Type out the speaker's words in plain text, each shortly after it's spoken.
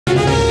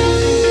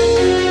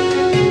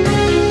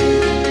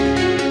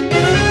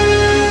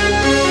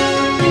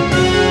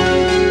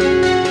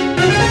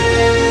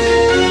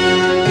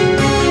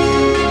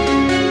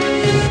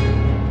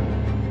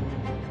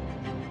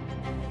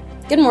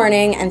Good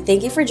morning, and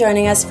thank you for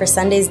joining us for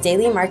Sunday's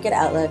Daily Market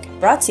Outlook,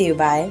 brought to you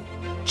by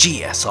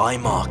GSI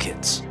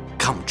Markets.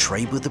 Come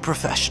trade with the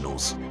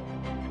professionals.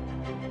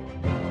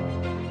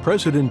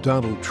 President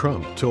Donald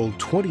Trump told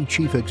 20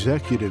 chief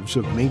executives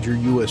of major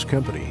U.S.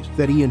 companies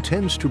that he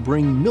intends to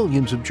bring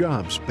millions of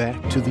jobs back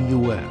to the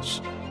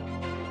U.S.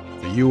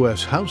 The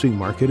U.S. housing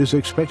market is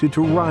expected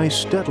to rise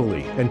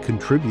steadily and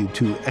contribute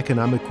to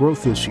economic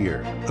growth this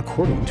year,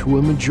 according to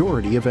a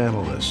majority of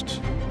analysts.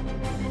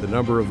 The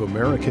number of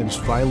Americans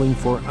filing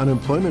for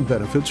unemployment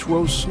benefits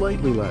rose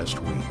slightly last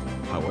week.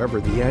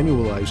 However, the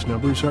annualized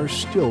numbers are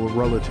still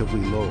relatively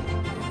low.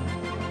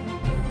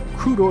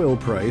 Crude oil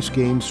price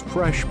gains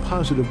fresh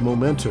positive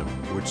momentum,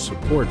 which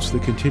supports the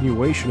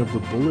continuation of the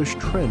bullish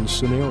trend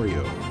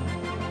scenario.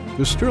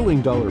 The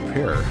sterling dollar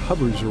pair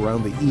hovers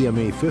around the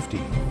EMA 50,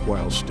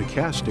 while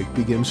stochastic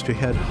begins to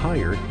head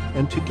higher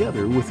and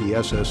together with the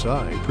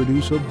SSI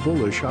produce a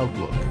bullish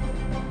outlook.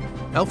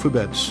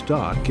 Alphabet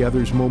stock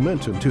gathers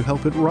momentum to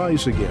help it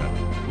rise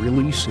again,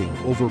 releasing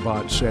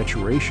overbought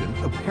saturation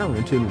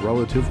apparent in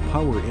relative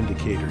power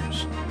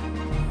indicators.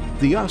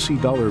 The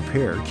Aussie dollar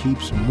pair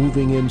keeps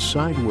moving in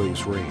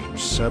sideways range,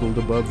 settled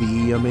above the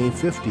EMA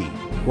 50,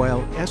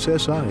 while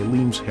SSI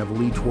leans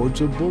heavily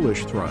towards a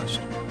bullish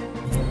thrust.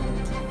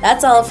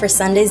 That's all for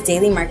Sunday's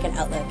Daily Market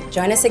Outlook.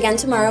 Join us again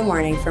tomorrow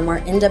morning for more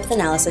in-depth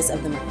analysis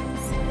of the market.